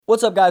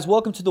What's up, guys?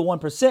 Welcome to the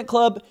 1%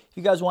 Club. If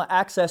you guys want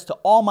access to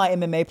all my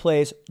MMA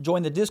plays,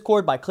 join the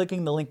Discord by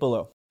clicking the link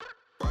below.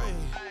 Okay,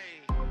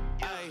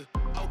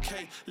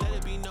 let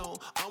it be known.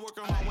 I'm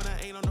working hard when I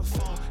ain't on the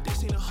phone.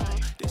 This ain't a home,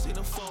 this ain't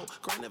a phone.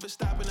 Grind never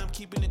stopping, I'm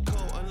keeping it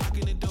cold.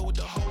 Unlocking the door with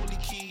the holy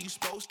key. You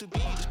supposed to be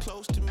this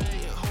close to me,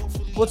 and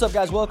hopefully. What's up,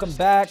 guys? Welcome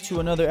back to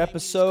another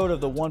episode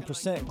of the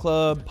 1%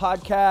 Club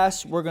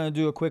podcast. We're going to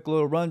do a quick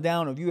little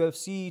rundown of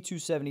UFC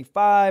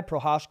 275,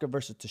 Prochazka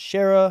versus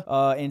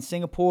Teixeira in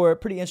Singapore.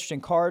 Pretty interesting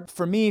card.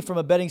 For me, from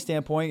a betting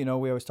standpoint, you know,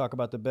 we always talk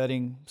about the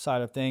betting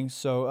side of things.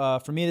 So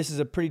for me, this is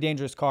a pretty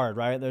dangerous card,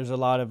 right? There's a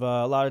lot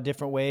of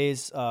different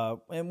ways.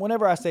 And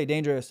whenever I say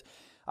dangerous,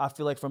 I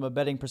feel like from a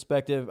betting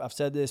perspective, I've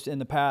said this in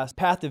the past,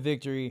 path to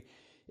victory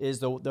is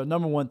the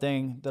number one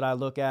thing that I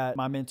look at.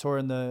 My mentor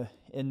in the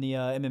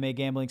MMA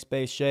gambling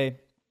space, Shay,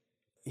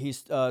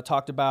 he's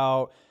talked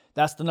about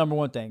that's the number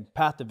one thing,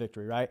 path to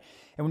victory, right?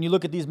 And when you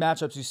look at these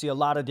matchups, you see a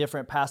lot of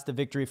different paths to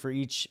victory for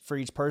each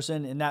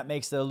person, and that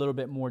makes it a little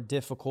bit more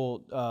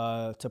difficult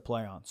to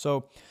play on.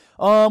 So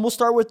we'll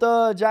start with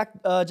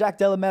Jack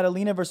Della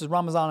Maddalena versus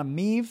Ramazan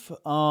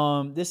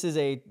Emeev. This is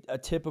a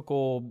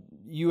typical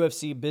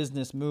UFC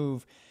business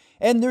move.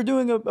 And they're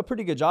doing a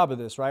pretty good job of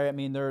this, right? I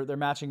mean, they're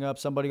matching up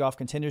somebody off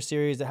Contender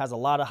Series that has a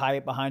lot of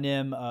hype behind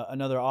him,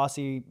 another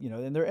Aussie, you know,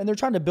 and they're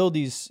trying to build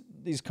these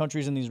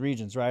countries and these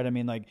regions, right? I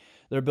mean, like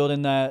they're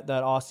building that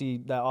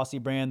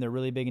Aussie brand. They're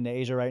really big into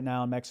Asia right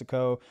now in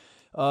Mexico,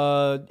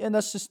 and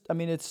that's just, I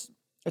mean, it's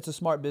a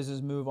smart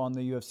business move on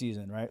the UFC's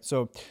end, right?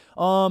 So,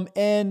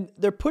 and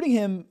they're putting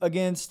him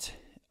against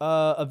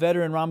a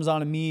veteran,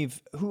 Ramazan Emeev,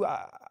 who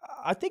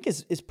I think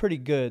is pretty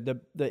good.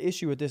 The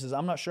issue with this is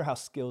I'm not sure how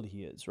skilled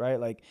he is, right?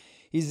 Like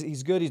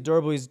he's good, he's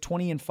durable, he's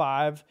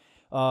 20-5.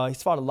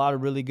 He's fought a lot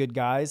of really good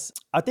guys.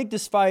 I think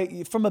this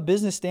fight, from a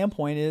business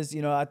standpoint, is,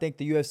 you know, I think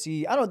the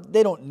UFC,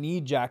 they don't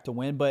need Jack to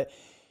win, but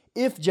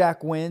if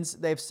Jack wins,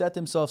 they've set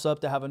themselves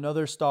up to have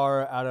another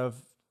star out of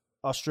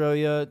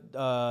Australia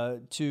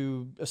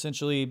to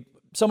essentially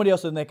somebody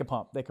else that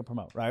they can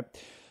promote, right?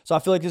 So I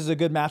feel like this is a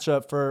good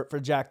matchup for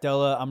Jack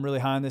Della. I'm really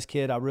high on this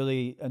kid. I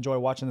really enjoy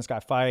watching this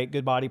guy fight.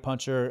 Good body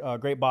puncher,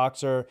 great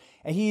boxer,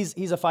 and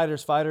he's a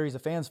fighter's fighter. He's a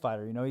fan's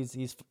fighter. You know,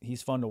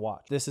 he's fun to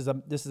watch. This is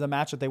a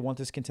match that they want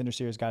this Contender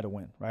Series guy to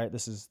win, right?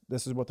 This is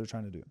what they're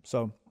trying to do.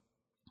 So,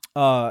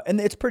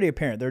 and it's pretty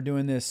apparent they're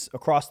doing this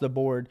across the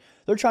board.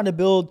 They're trying to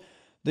build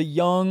the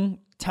young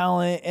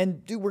talent,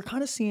 and dude, we're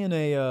kind of seeing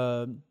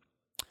a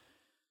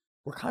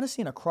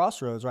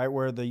crossroads, right?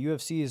 Where the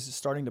UFC is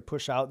starting to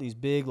push out these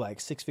big, like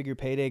 6-figure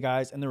payday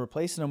guys, and they're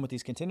replacing them with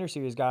these Contender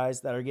Series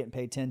guys that are getting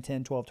paid 10,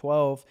 12,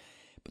 12.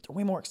 But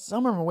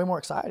some of them are way more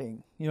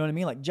exciting. You know what I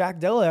mean? Like Jack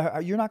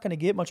Della, you're not going to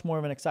get much more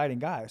of an exciting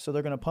guy. So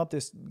they're going to pump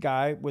this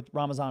guy with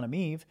Ramazan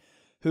Emeev,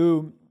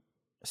 who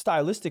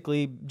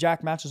stylistically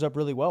Jack matches up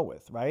really well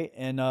with, right?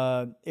 And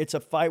it's a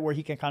fight where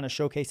he can kind of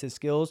showcase his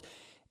skills.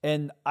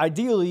 And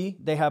ideally,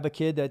 they have a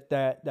kid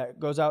that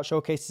goes out,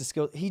 showcases his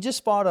skills. He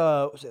just fought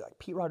was it like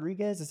Pete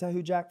Rodriguez? Is that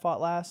who Jack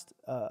fought last?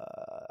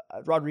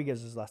 Rodriguez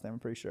is his last name, I'm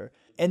pretty sure.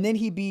 And then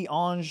he beat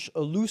Ange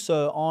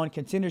Alusa on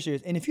Contender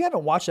Series. And if you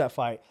haven't watched that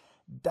fight,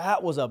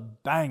 that was a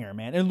banger,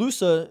 man. And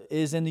Alusa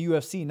is in the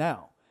UFC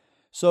now,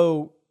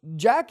 so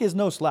Jack is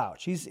no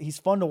slouch. He's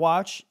fun to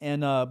watch.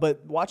 And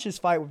but watch his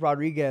fight with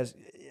Rodriguez,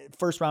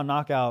 first round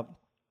knockout.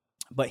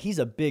 But he's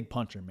a big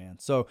puncher, man.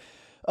 So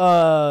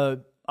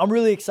I'm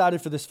really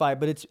excited for this fight,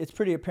 but it's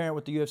pretty apparent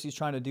what the UFC is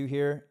trying to do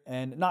here,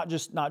 and not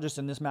just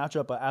in this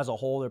matchup, but as a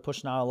whole, they're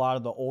pushing out a lot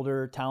of the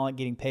older talent,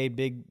 getting paid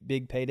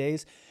big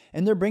paydays,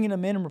 and they're bringing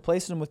them in and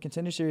replacing them with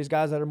Contender Series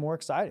guys that are more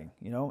exciting,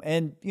 you know.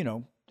 And you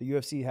know, the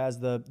UFC has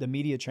the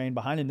media train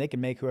behind them; they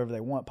can make whoever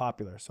they want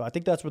popular. So I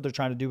think that's what they're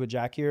trying to do with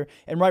Jack here,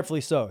 and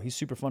rightfully so. He's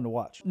super fun to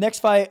watch. Next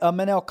fight,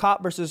 Manel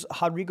Kape versus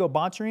Rodrigo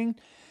Bontorin.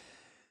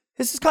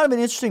 This is kind of an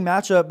interesting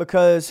matchup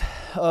because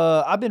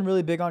I've been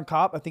really big on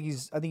Kape. I think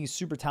he's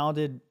super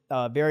talented,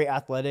 very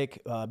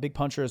athletic, big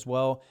puncher as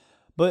well.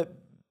 But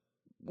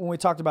when we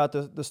talked about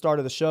the start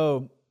of the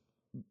show,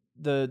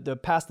 the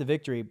path to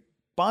victory,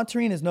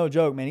 Bontorin is no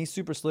joke, man. He's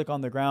super slick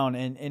on the ground,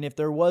 and if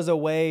there was a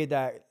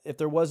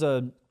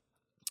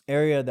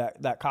area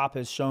that Kape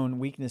has shown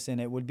weakness in,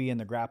 it would be in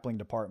the grappling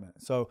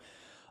department. So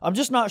I'm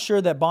just not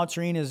sure that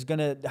Bontorin is going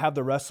to have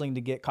the wrestling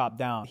to get Kape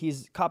down.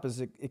 Kape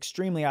is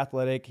extremely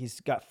athletic. He's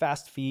got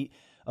fast feet,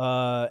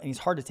 and he's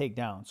hard to take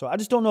down. So I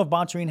just don't know if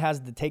Bontorin has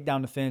the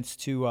takedown defense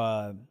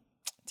to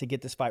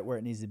get this fight where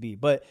it needs to be.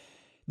 But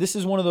this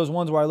is one of those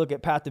ones where I look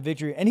at path to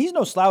victory, and he's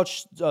no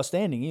slouch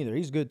standing either.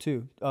 He's good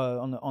too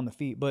on the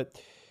feet. But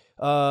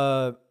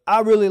I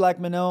really like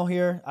Manel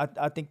here.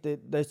 I think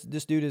that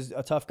this dude is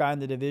a tough guy in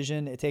the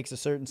division. It takes a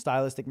certain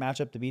stylistic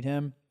matchup to beat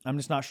him. I'm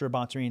just not sure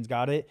Bontorin's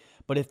got it.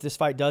 But if this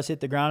fight does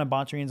hit the ground and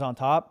Bontorin's on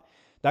top,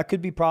 that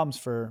could be problems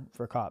for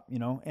Kape, you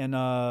know. And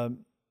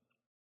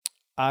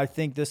I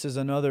think this is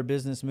another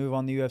business move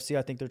on the UFC.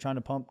 I think they're trying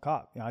to pump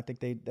Kape. You know, I think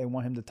they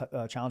want him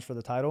to challenge for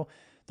the title.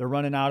 They're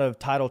running out of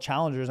title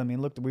challengers. I mean,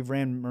 look, we've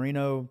ran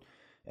Marino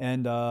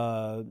and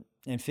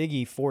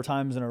Figgy 4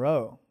 times in a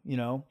row, you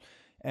know.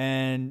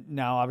 And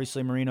now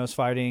obviously Marino's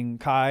fighting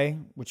Kai,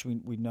 which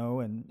we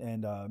know,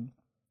 and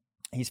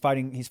he's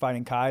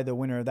fighting Kai. The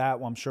winner of that,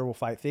 well, I'm sure will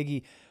fight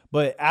Figgy.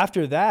 But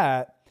after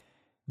that,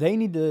 they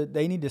need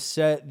to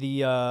set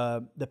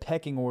the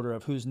pecking order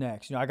of who's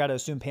next. You know, I got to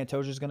assume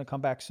Pantoja's going to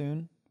come back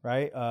soon,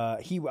 right?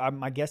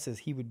 My guess is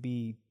he would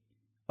be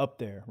up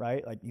there,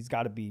 right? Like he's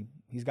got to be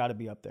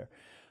up there.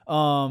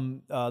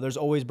 There's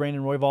always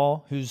Brandon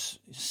Royval, who's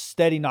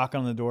steady knocking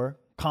on the door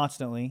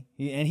constantly.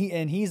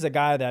 He's a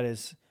guy that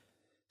is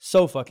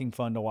so fucking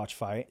fun to watch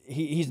fight.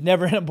 He's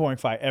never in a boring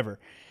fight ever.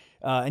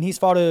 And he's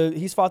fought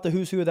the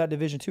who's who of that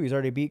division too. He's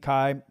already beat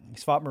Kai.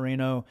 He's fought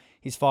Moreno.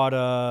 He's fought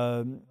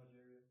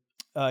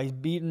he's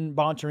beaten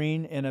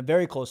Bontarine in a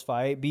very close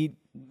fight. Beat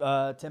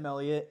Tim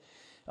Elliott.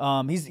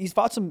 He's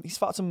fought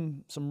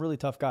some really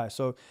tough guys.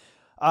 So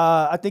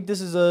I think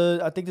this is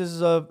a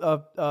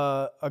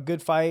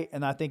good fight,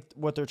 and I think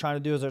what they're trying to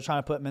do is they're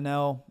trying to put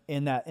Manel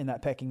in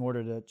that pecking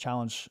order to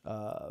challenge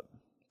for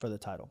the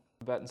title.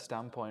 Betting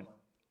standpoint,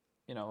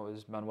 you know,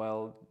 is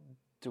Manuel,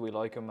 do we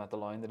like him at the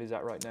line that he's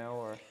at right now?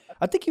 Or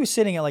I think he was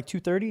sitting at like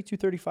 230,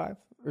 235,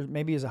 or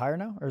maybe is it higher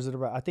now? Or is it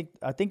about,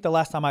 I think the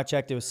last time I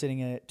checked it was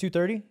sitting at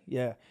 230.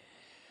 Yeah.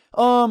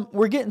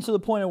 We're getting to the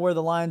point of where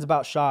the line's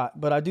about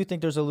shot, but I do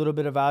think there's a little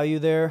bit of value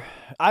there.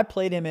 I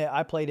played him at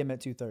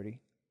 230.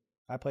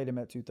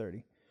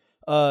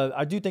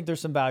 I do think there's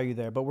some value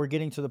there, but we're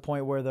getting to the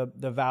point where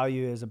the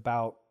value is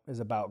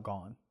about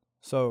gone.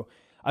 So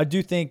I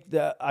do think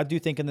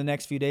in the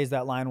next few days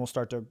that line will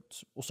start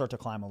to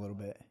climb a little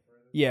bit.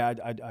 Yeah,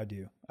 I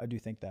do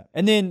think that.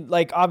 And then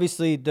like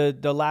obviously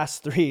the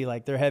last three,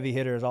 like they're heavy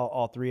hitters,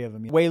 all three of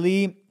them. Wei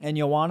Li and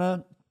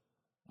Joanna,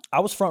 I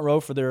was front row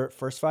for their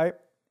first fight,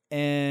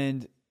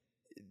 and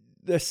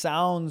the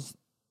sounds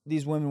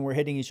these women were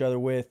hitting each other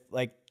with,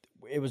 like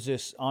it was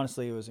just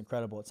honestly it was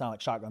incredible. It sounded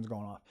like shotguns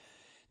going off.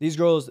 These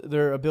girls,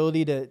 their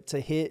ability to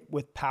hit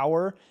with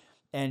power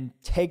and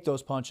take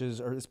those punches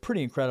is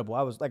pretty incredible.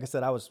 I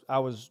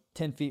was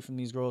 10 feet from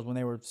these girls when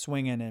they were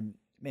swinging, and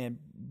man,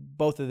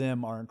 both of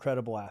them are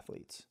incredible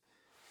athletes.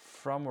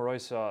 From where I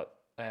saw it,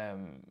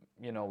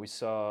 you know, we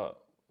saw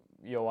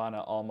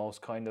Joanna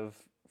almost kind of,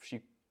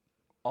 she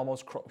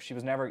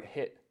was never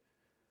hit,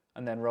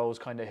 and then Rose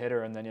kind of hit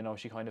her, and then, you know,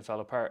 she kind of fell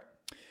apart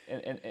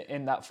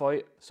in that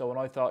fight. So when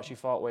I thought she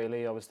fought Wei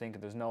Li, I was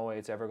thinking there's no way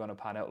it's ever going to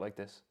pan out like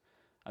this.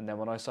 And then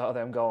when I saw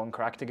them go and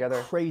crack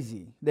together.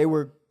 Crazy. They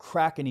were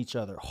cracking each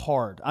other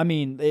hard. I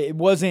mean, it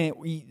wasn't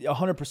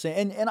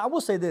 100%. And I will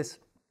say this,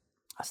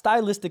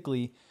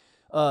 stylistically,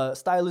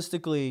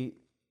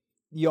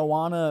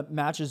 Joanna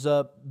matches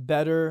up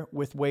better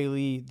with Wei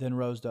Li than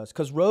Rose does.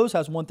 Because Rose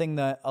has one thing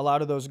that a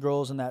lot of those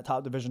girls in that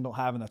top division don't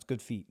have, and that's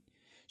good feet.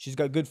 She's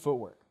got good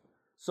footwork.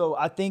 So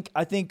I think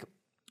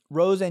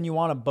Rose and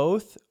Joanna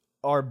both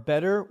are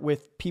better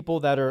with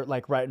people that are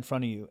like right in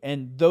front of you.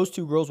 And those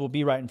two girls will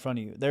be right in front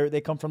of you. They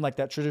come from like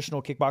that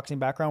traditional kickboxing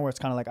background where it's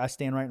kind of like I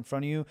stand right in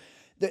front of you.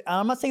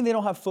 I'm not saying they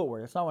don't have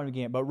footwork. That's not what I'm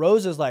getting. But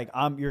Rose is like,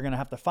 you're going to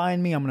have to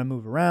find me. I'm going to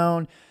move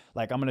around.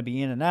 Like I'm going to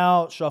be in and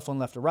out, shuffling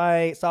left to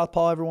right,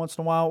 southpaw every once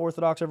in a while,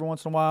 orthodox every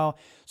once in a while.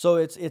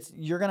 So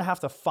you're going to have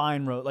to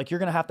find Rose. Like you're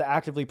going to have to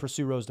actively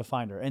pursue Rose to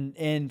find her.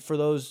 And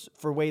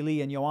for Wei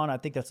Li and Joanna, I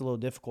think that's a little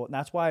difficult. And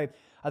I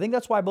think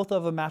that's why both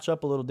of them match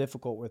up a little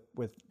difficult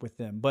with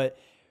them. But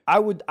I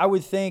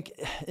would think,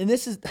 and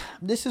this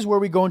is where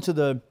we go into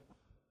the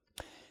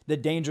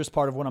dangerous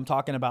part of what I'm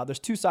talking about. There's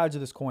two sides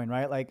of this coin,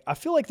 right? Like I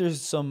feel like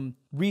there's some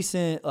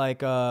recent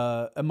like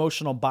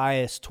emotional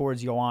bias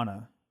towards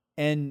Joanna.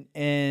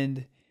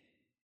 And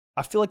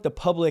I feel like the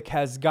public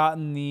has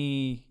gotten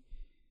the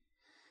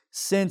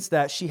sense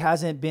that she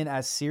hasn't been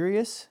as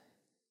serious,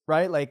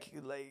 right? Like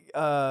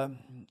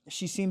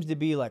she seems to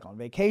be like on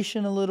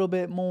vacation a little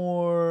bit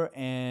more,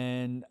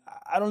 and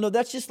I don't know.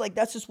 That's just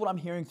what I'm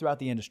hearing throughout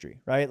the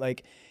industry, right?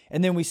 Like,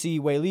 and then we see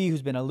Wei Li,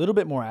 who's been a little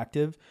bit more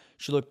active.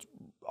 You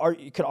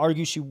could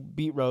argue she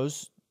beat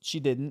Rose.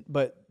 She didn't,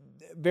 but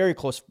very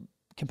close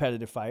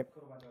competitive fight.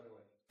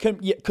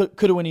 Could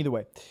have went either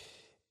way.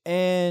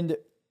 And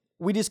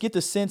we just get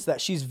the sense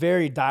that she's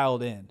very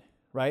dialed in,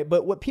 right?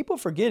 But what people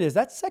forget is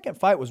that second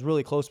fight was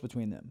really close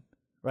between them,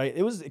 right?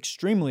 It was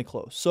extremely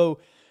close. So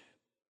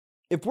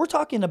if we're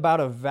talking about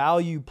a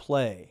value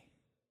play,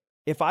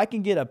 if I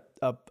can get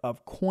a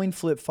coin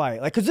flip fight,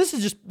 like, because this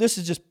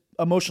is just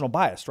emotional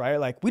bias, right?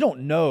 Like we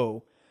don't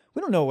know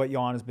what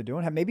Joanna's been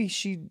doing. Maybe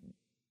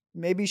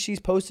she's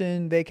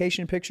posting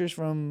vacation pictures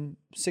from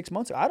 6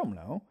 months ago. I don't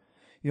know.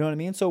 You know what I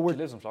mean? So she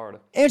lives in Florida.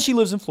 And she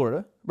lives in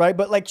Florida, right?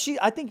 But like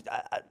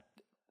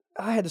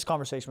I had this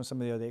conversation with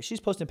somebody the other day.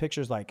 She's posting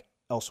pictures like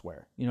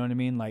elsewhere. You know what I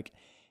mean? Like,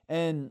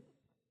 and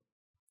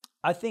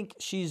I think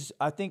she's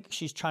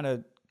trying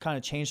to kind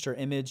of change her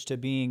image to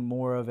being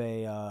more of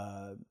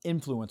a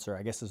influencer,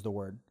 I guess is the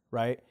word,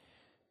 right?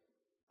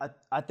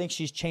 I think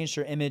she's changed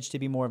her image to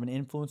be more of an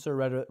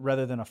influencer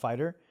rather than a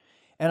fighter.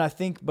 And I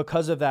think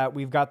because of that,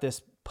 we've got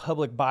this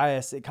public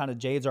bias. It kind of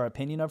jades our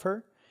opinion of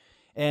her.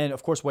 And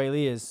of course, Wei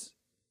Li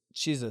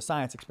she's a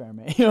science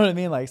experiment. You know what I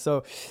mean? Like,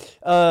 so,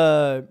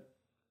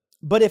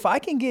 but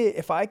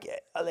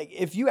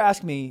if you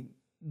ask me,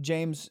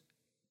 James,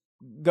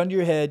 gun to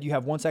your head, you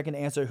have 1 second to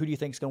answer. Who do you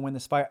think is going to win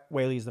this fight?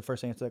 Weili is the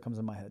first answer that comes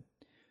in my head.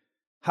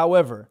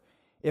 However,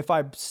 if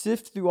I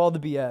sift through all the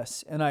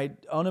BS and I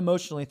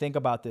unemotionally think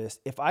about this,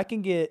 if I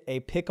can get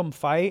a pick'em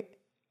fight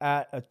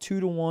at a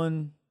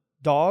 2-1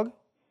 dog,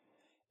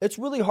 it's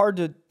really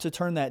hard to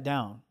turn that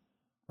down,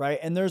 right?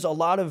 And there's a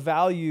lot of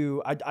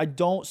value. I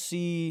don't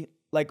see,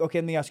 like, okay,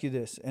 let me ask you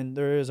this, and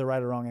there is a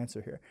right or wrong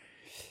answer here.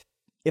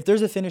 If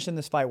there's a finish in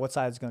this fight, what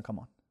side is going to come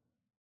on?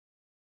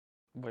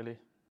 Weili.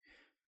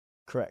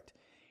 Correct.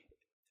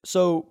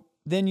 So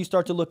then you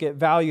start to look at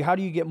value. How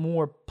do you get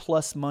more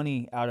plus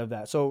money out of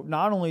that? So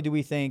not only do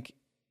we think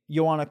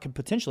Joanna could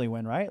potentially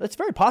win, right? It's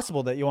very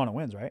possible that Joanna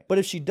wins, right? But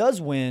if she does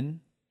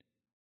win,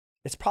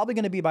 it's probably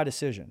going to be by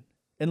decision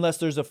unless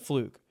there's a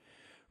fluke,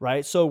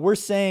 right? So we're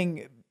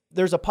saying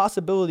there's a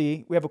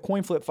possibility. We have a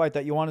coin flip fight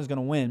that Joanna is going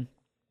to win,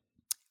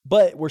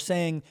 but we're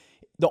saying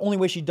the only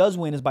way she does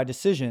win is by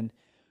decision.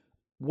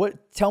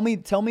 What? Tell me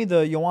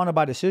the Joanna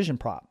by decision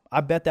prop.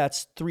 I bet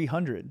that's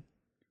 300.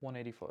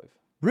 185.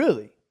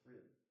 Really?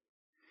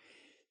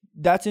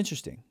 That's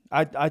interesting.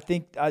 I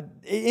think, and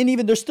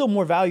even there's still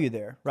more value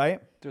there,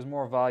 right? There's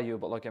more value,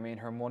 but like, I mean,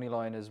 her money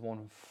line is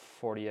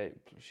 148.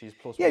 She's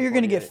plus. Yeah, you're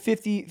going to get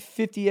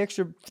 50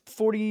 extra,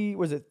 40,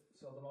 was it?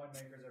 So the line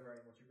makers are very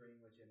much agreeing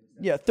with you.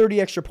 Yeah,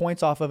 30 extra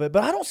points off of it.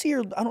 But I don't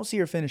see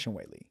her finishing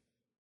Weili.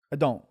 I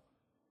don't.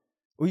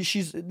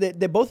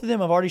 They both of them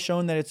have already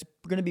shown that it's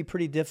going to be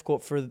pretty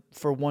difficult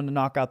for one to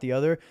knock out the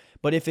other.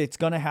 But if it's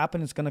going to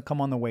happen, it's going to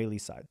come on the Weili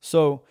side.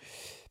 So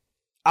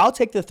I'll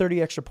take the 30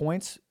 extra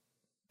points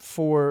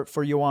for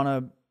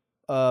Joanna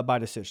by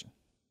decision.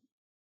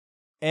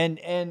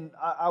 And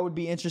I would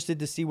be interested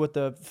to see what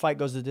the fight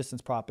goes the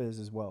distance prop is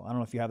as well. I don't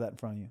know if you have that in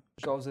front of you.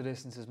 Goes the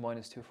distance is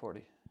minus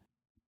 240.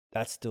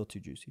 That's still too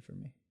juicy for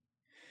me.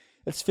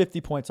 It's 50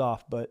 points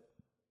off, but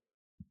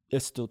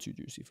it's still too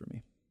juicy for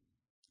me.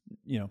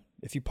 You know,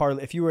 if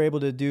you were able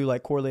to do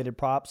like correlated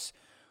props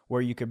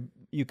where you could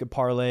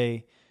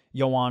parlay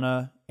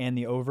Joanna and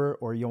the over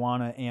or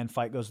Joanna and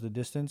fight goes the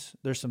distance,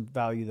 there's some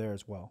value there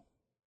as well.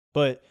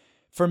 But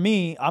for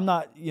me, I'm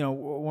not, when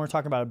we're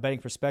talking about a betting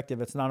perspective,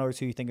 it's not always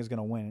who you think is going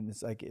to win.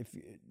 It's like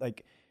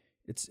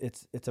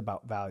it's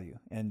about value.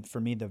 And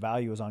for me, the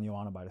value is on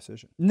Joanna by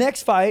decision.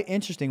 Next fight,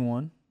 interesting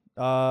one.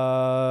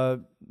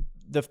 The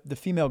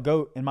female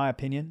GOAT, in my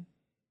opinion,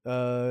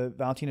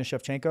 Valentina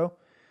Shevchenko.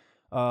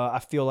 I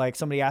feel like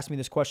somebody asked me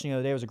this question the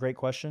other day. It was a great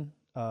question.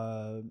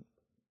 And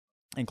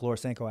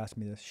Klorosenko asked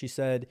me this. She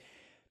said,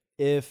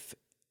 if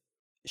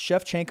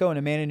Shevchenko and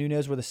Amanda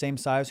Nunes were the same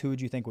size, who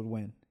would you think would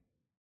win?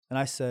 And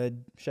I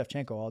said,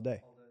 Shevchenko all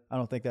day. I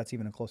don't think that's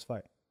even a close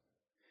fight.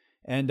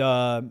 And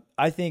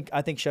I think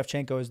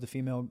Shevchenko is the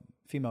female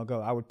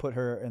GOAT. I would put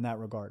her in that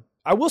regard.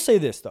 I will say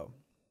this, though.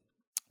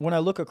 When I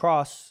look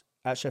across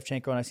at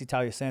Shevchenko and I see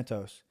Talia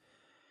Santos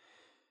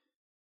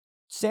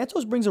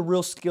brings a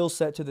real skill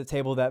set to the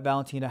table that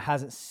Valentina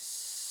hasn't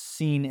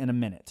seen in a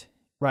minute,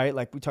 right?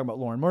 Like we talk about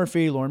Lauren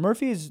Murphy. Lauren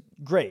Murphy is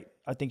great.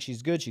 I think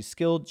she's good. She's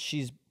skilled.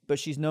 But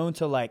she's known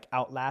to like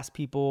outlast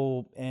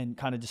people and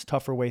kind of just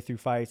tough her way through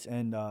fights.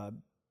 And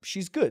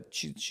she's good.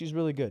 She's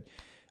really good.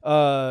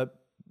 But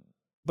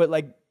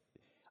like,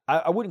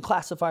 I wouldn't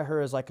classify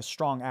her as like a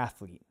strong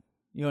athlete.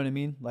 You know what I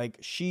mean? Like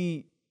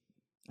she's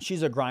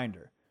a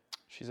grinder.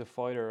 She's a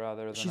fighter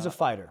rather than. She's a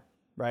fighter,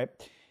 right?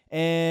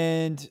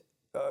 And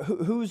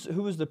who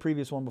was the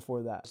previous one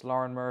before that? It's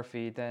Lauren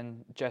Murphy,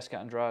 then Jessica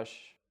Andrade.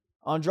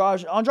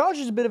 Andrade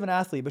is a bit of an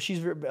athlete, but she's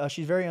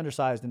very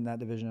undersized in that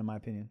division, in my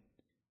opinion.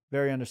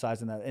 Very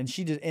undersized in that, and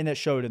it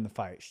showed in the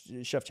fight.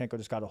 Shevchenko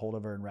just got a hold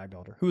of her and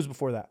ragdolled her. Who was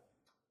before that?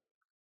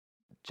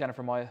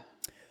 Jennifer Maia.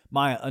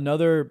 Maia,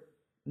 another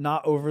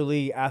not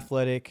overly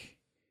athletic,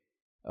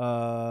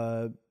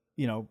 fighter.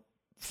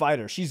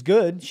 She's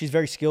good. She's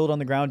very skilled on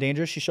the ground,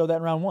 dangerous. She showed that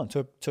in round one.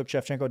 Took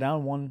Shevchenko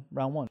down, won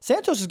round one.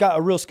 Santos has got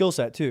a real skill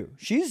set too.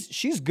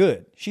 She's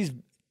good.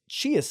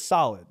 She is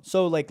solid.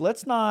 So like,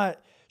 let's not.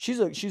 She's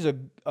a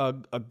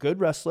good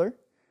wrestler.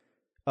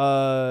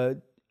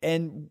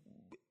 And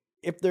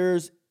if we're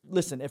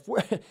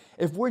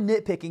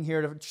nitpicking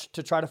here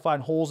to try to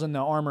find holes in the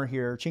armor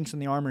here, chinks in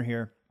the armor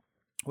here,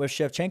 with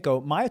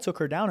Shevchenko, Maia took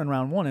her down in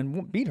round one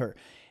and beat her.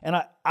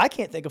 And I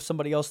can't think of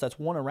somebody else that's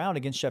won a round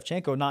against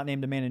Shevchenko not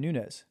named Amanda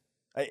Nunes.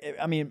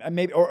 I mean,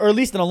 maybe, or at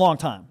least in a long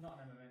time.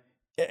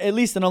 At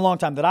least in a long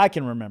time that I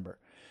can remember.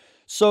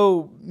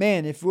 So,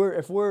 man, if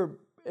we're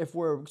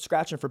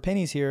scratching for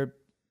pennies here,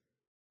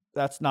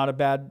 that's not a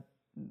bad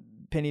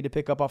penny to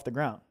pick up off the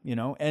ground,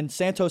 And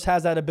Santos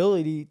has that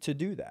ability to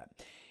do that.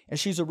 And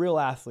she's a real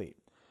athlete.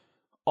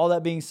 All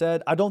that being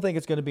said, I don't think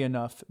it's going to be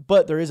enough,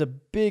 but there is a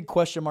big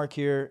question mark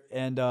here.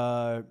 And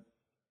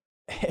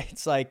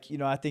it's like,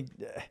 I think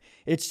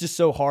it's just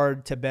so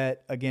hard to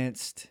bet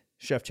against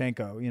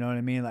Shevchenko. You know what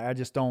I mean? Like,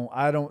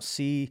 I don't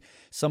see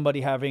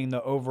somebody having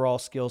the overall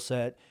skill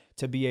set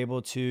to be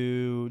able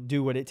to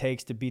do what it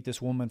takes to beat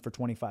this woman for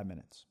 25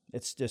 minutes.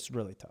 It's just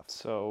really tough.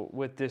 So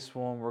with this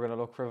one, we're going to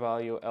look for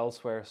value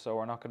elsewhere. So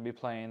we're not going to be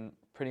playing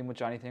pretty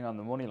much anything on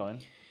the money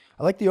line.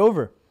 I like the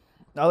over.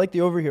 I like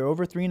the over here,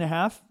 over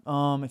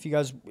 3.5.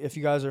 If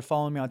you guys are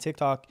following me on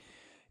TikTok,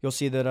 you'll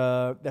see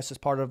that that's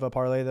just part of a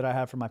parlay that I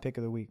have for my pick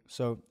of the week.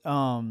 So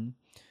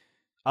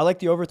I like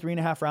the over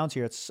 3.5 rounds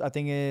here. I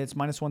think it's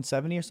minus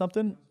 170 or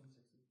something.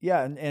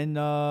 Yeah, and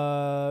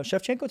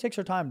Shevchenko takes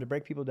her time to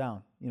break people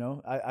down. You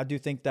know, I do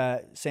think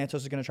that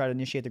Santos is going to try to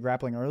initiate the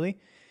grappling early.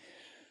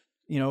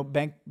 You know,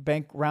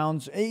 bank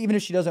rounds. Even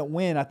if she doesn't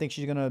win, I think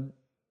she's going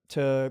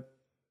to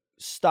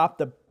stop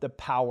the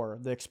power,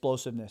 the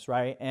explosiveness,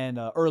 right? And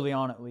early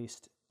on, at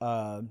least.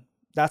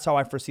 That's how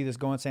I foresee this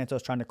going.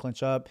 Santos trying to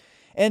clinch up.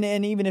 And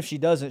even if she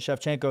doesn't,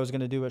 Shevchenko is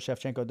going to do what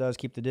Shevchenko does,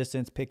 keep the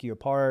distance, pick you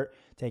apart,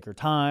 take her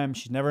time.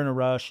 She's never in a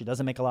rush. She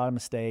doesn't make a lot of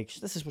mistakes.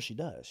 This is what she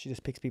does. She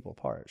just picks people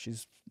apart.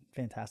 She's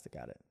fantastic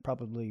at it.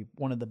 Probably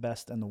one of the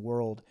best in the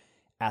world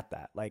at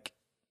that. Like,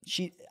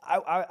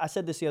 I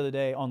said this the other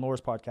day on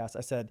Laura's podcast.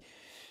 I said,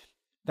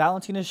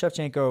 Valentina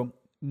Shevchenko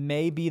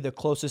may be the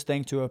closest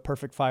thing to a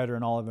perfect fighter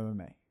in all of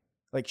MMA.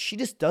 Like, she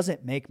just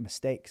doesn't make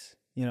mistakes,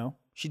 you know?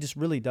 She just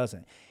really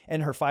doesn't.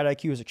 And her fight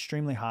IQ is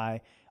extremely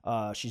high.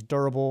 She's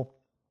durable,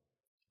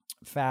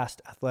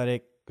 fast,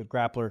 athletic, good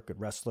grappler, good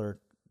wrestler,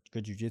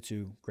 good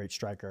jiu-jitsu, great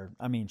striker.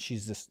 I mean, she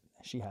has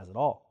it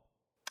all.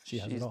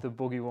 She's the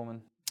boogie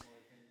woman.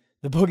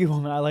 The boogie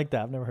woman. I like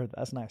that. I've never heard that.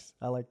 That's nice.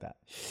 I like that.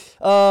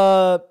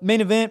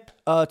 Main event,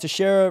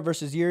 Teixeira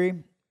versus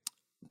Jiri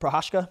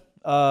Prochazka.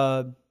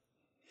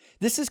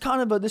 This is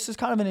kind of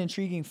an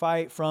intriguing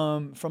fight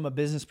from a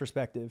business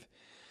perspective.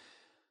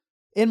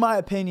 In my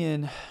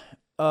opinion,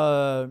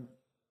 I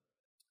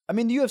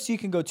mean, the UFC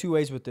can go two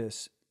ways with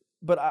this,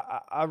 but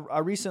I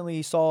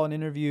recently saw an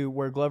interview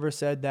where Glover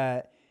said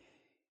that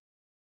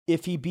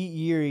if he beat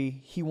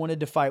Jiri, he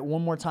wanted to fight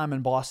one more time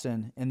in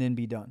Boston and then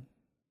be done.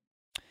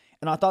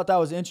 And I thought that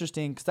was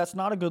interesting because that's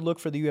not a good look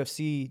for the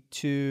UFC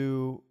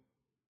to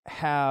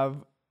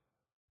have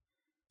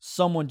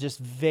someone just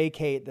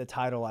vacate the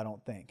title, I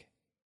don't think.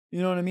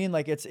 You know what I mean?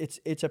 Like,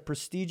 it's a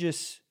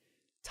prestigious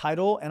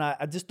title, and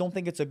I just don't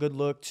think it's a good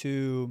look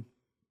to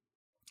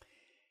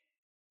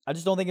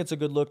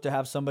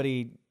have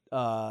somebody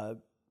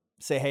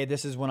say, hey,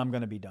 this is when I'm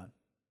going to be done.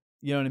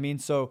 You know what I mean?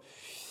 So,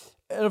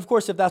 and of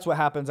course, if that's what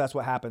happens, that's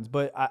what happens.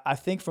 But I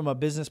think from a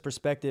business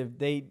perspective,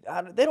 they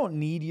don't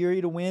need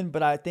Jiri to win,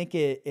 but I think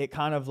it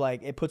kind of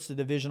like, it puts the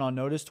division on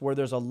notice to where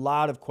there's a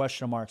lot of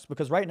question marks,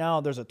 because right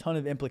now there's a ton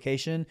of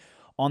implication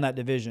on that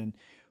division.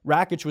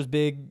 Rakic was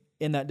big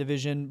in that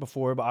division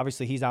before, but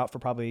obviously he's out for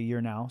probably a year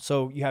now.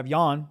 So you have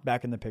Jan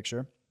back in the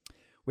picture.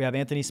 We have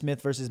Anthony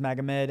Smith versus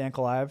Magomed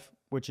Ankalaev,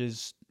 which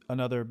is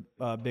another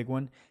big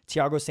one.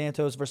 Thiago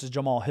Santos versus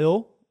Jamal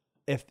Hill.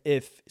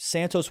 If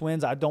Santos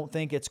wins, I don't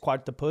think it's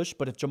quite the push,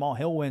 but if Jamal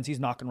Hill wins, he's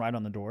knocking right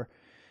on the door.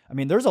 I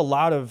mean, there's a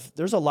lot of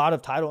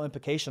title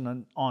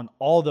implication on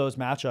all those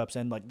matchups,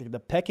 and like the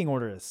pecking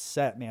order is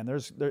set, man.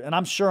 And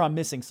I'm sure I'm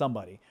missing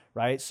somebody,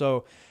 right?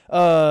 So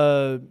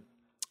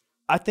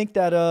I think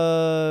that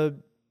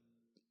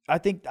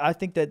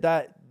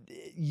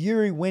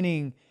Jiri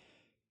winning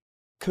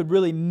could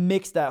really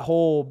mix that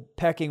whole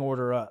pecking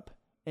order up.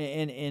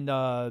 And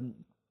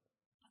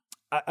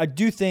I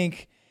do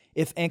think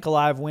if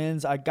Ankalaev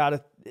wins, I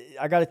gotta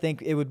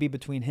think it would be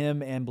between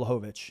him and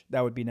Blachowicz.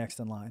 That would be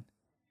next in line,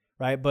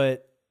 right?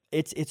 But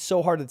it's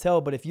so hard to tell.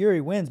 But if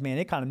Jiri wins, man,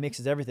 it kind of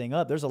mixes everything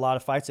up. There's a lot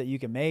of fights that you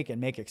can make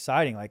and make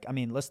exciting. Like, I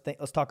mean, let's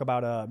talk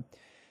about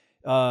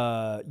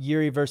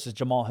Jiri versus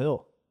Jamal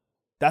Hill.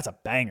 That's a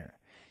banger.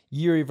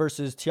 Jiri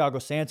versus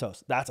Thiago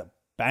Santos. That's a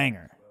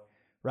banger,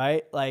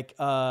 right? Like,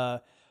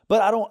 but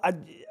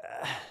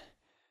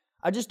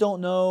I just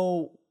don't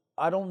know.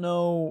 I don't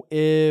know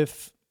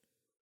if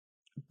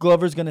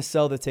Glover's going to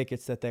sell the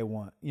tickets that they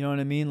want. You know what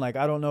I mean? Like,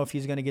 I don't know if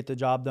he's going to get the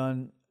job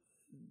done.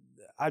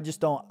 I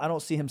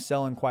don't see him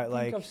selling quite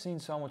like. I've seen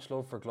so much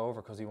love for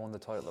Glover because he won the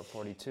title at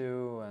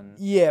 42, and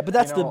yeah, but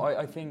that's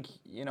I think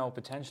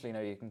potentially,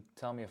 now you can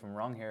tell me if I'm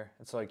wrong here.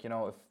 It's like,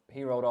 if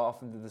he rode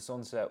off into the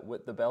sunset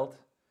with the belt,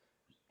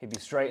 he'd be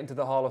straight into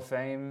the Hall of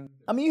Fame.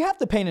 I mean, you have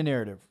to paint a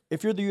narrative.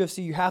 If you're the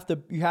UFC, you have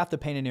to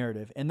paint a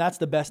narrative, and that's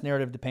the best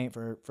narrative to paint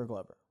for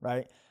Glover,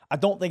 right? I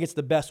don't think it's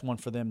the best one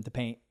for them to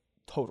paint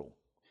total.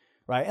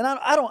 Right. And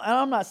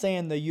I'm not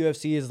saying the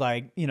UFC is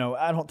like,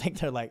 I don't think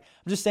they're like,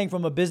 I'm just saying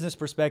from a business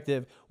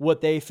perspective,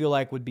 what they feel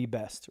like would be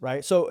best.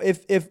 Right. So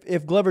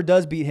if Glover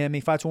does beat him,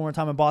 he fights one more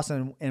time in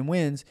Boston and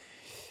wins,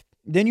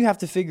 then you have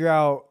to figure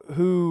out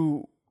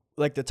who,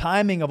 like, the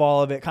timing of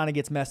all of it kind of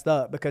gets messed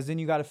up, because then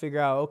you got to figure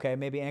out, okay,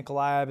 maybe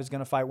Ankalaev is going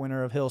to fight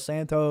winner of Hill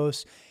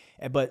Santos,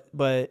 but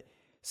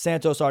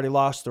Santos already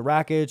lost to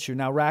Rakic, who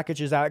now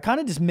Rakic is out. It kind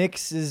of just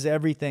mixes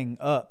everything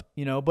up,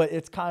 but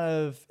it's kind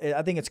of,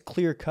 I think it's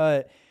clear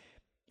cut.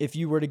 If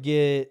you were to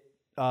get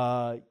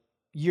Jiri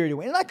to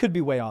win, and I could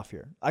be way off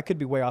here.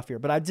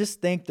 But I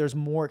just think there's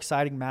more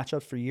exciting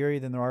matchups for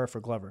Jiri than there are for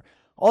Glover.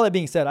 All that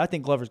being said, I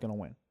think Glover's going to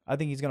win. I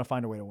think he's going to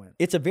find a way to win.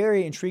 It's a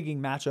very intriguing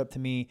matchup to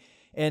me.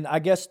 And I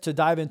guess to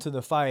dive into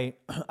the fight,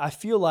 I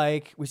feel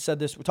like, we said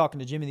this, we're talking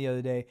to Jimmy the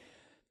other day,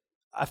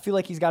 I feel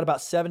like he's got about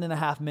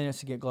 7.5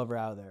 minutes to get Glover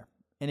out of there.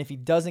 And if he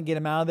doesn't get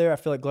him out of there, I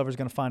feel like Glover's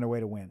going to find a way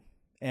to win.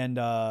 And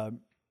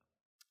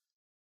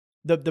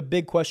the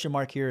big question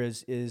mark here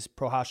is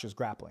Prochazka's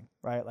grappling,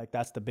 right? Like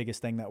that's the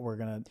biggest thing that we're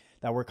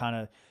kind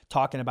of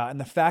talking about. And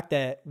the fact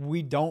that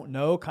we don't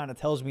know kind of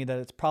tells me that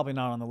it's probably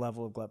not on the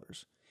level of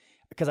Glover's,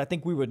 because I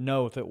think we would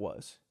know if it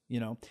was.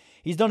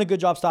 He's done a good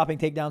job stopping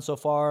takedowns so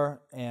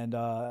far, and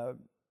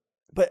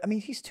but I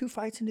mean, he's 2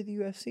 fights into the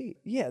UFC.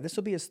 Yeah, this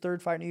will be his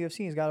 3rd fight in the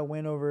UFC. He's got a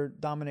win over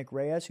Dominic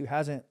Reyes, who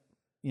hasn't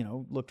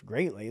looked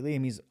great lately. I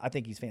mean, I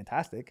think he's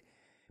fantastic,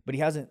 but he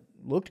hasn't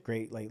looked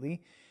great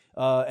lately.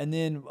 And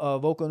then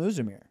Volkan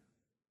Oezdemir,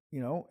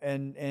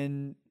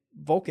 and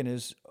Volkan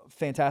is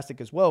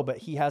fantastic as well, but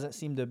he hasn't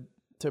seemed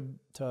to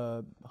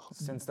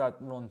since that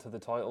run to the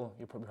title,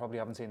 you probably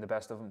haven't seen the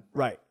best of him.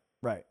 Right.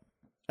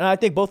 And I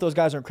think both those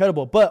guys are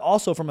incredible, but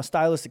also from a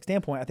stylistic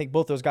standpoint, I think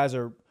both those guys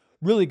are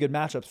really good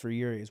matchups for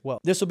Jiri as well.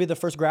 This will be the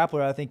first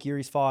grappler I think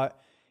Jiri's fought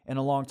in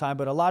a long time,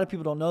 but a lot of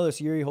people don't know this.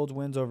 Jiri holds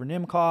wins over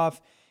Nemkov.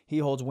 He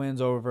holds wins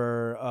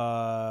over,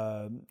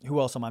 who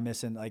else am I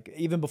missing? Like,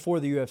 even before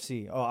the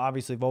UFC. Oh,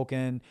 obviously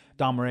Volkan,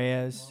 Dom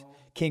Reyes,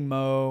 King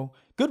Mo.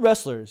 Good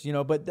wrestlers,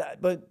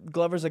 but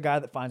Glover's a guy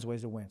that finds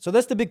ways to win. So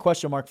that's the big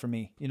question mark for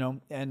me,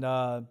 And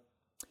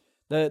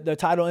the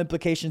title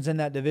implications in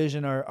that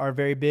division are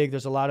very big.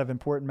 There's a lot of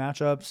important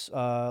matchups.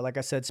 Like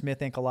I said,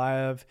 Smith and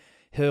Ankalaev,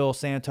 Hill,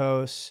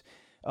 Santos.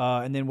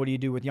 And then what do you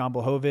do with Jan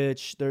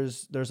Blachowicz?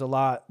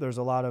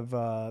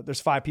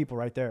 There's 5 people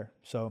right there.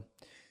 So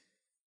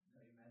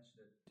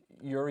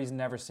Yuri's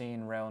never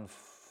seen round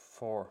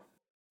 4.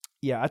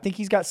 Yeah, I think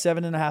he's got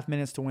 7.5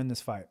 minutes to win this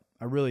fight.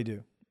 I really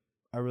do.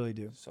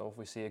 So if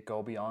we see it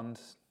go beyond,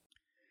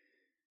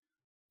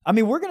 I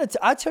mean,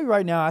 I tell you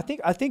right now, I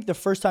think the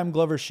first time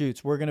Glover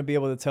shoots, we're gonna be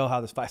able to tell how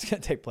this fight's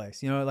gonna take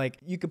place. Like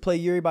you could play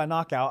Jiri by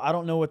knockout. I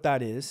don't know what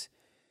that is.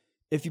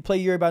 If you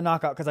play Jiri by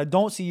knockout, because I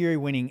don't see Jiri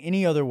winning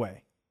any other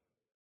way.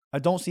 I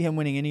don't see him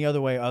winning any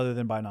other way other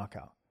than by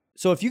knockout.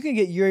 So if you can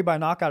get Jiri by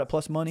knockout at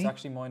plus money, it's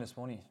actually minus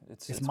money.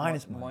 It's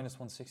minus money. Minus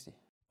 160.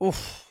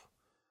 Oof.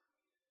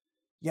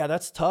 Yeah,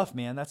 that's tough,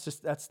 man.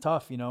 That's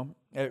tough.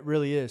 It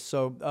really is.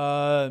 So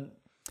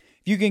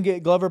if you can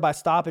get Glover by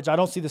stoppage, I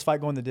don't see this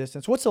fight going the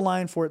distance. What's the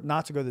line for it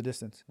not to go the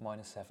distance?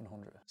 Minus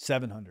 700.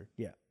 700.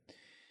 Yeah.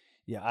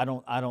 I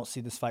don't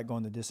see this fight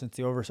going the distance.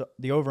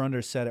 The over under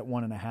is set at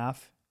 1.5,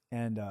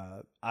 and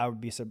I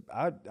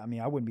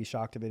wouldn't be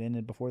shocked if it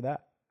ended before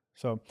that.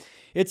 So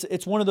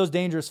it's one of those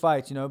dangerous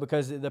fights,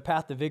 because the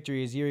path to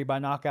victory is Jiri by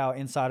knockout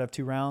inside of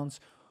 2 rounds,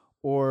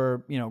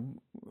 or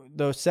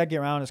the second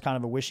round is kind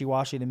of a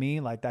wishy-washy to me.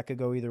 Like that could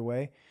go either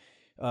way.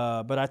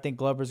 But I think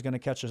Glover's going to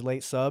catch a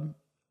late sub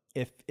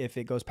if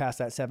it goes past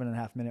that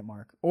 7.5 minute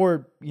mark,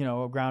 or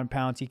a ground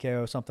pound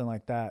TKO, something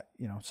like that.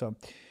 So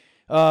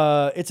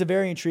it's a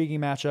very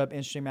intriguing matchup,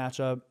 interesting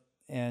matchup.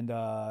 And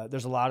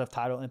there's a lot of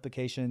title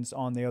implications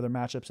on the other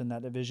matchups in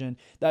that division.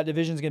 That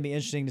division is going to be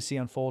interesting to see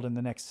unfold in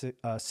the next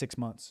 6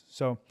 months.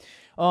 So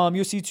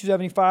UFC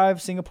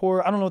 275,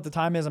 Singapore. I don't know what the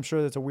time is. I'm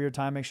sure that's a weird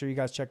time. Make sure you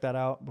guys check that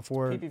out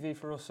before. PPV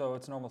for us, so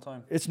it's normal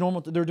time. It's normal.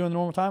 They're doing the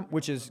normal time,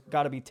 which has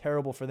got to be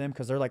terrible for them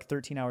because they're like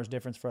 13 hours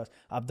difference for us.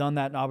 I've done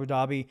that in Abu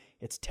Dhabi.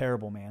 It's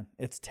terrible, man.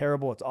 It's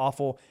terrible. It's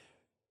awful.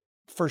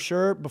 For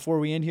sure, before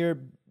we end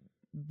here,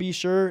 be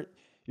sure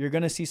you're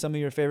going to see some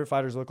of your favorite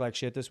fighters look like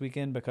shit this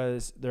weekend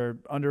because they're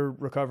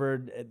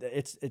under-recovered.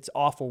 It's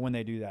awful when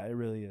they do that. It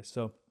really is.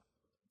 So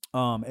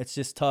it's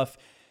just tough.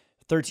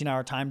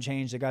 13-hour time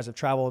change. The guys have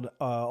traveled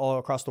all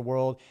across the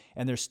world,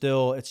 and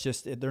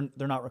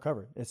they're not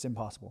recovered. It's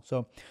impossible.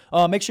 So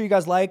make sure you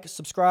guys like,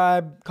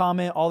 subscribe,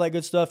 comment, all that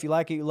good stuff. You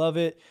like it, you love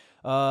it.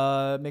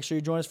 Make sure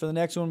you join us for the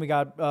next one. We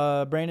got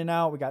Brandon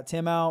out. We got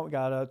Tim out. We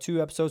got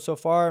 2 episodes so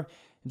far.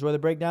 Enjoy the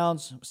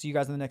breakdowns. See you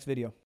guys in the next video.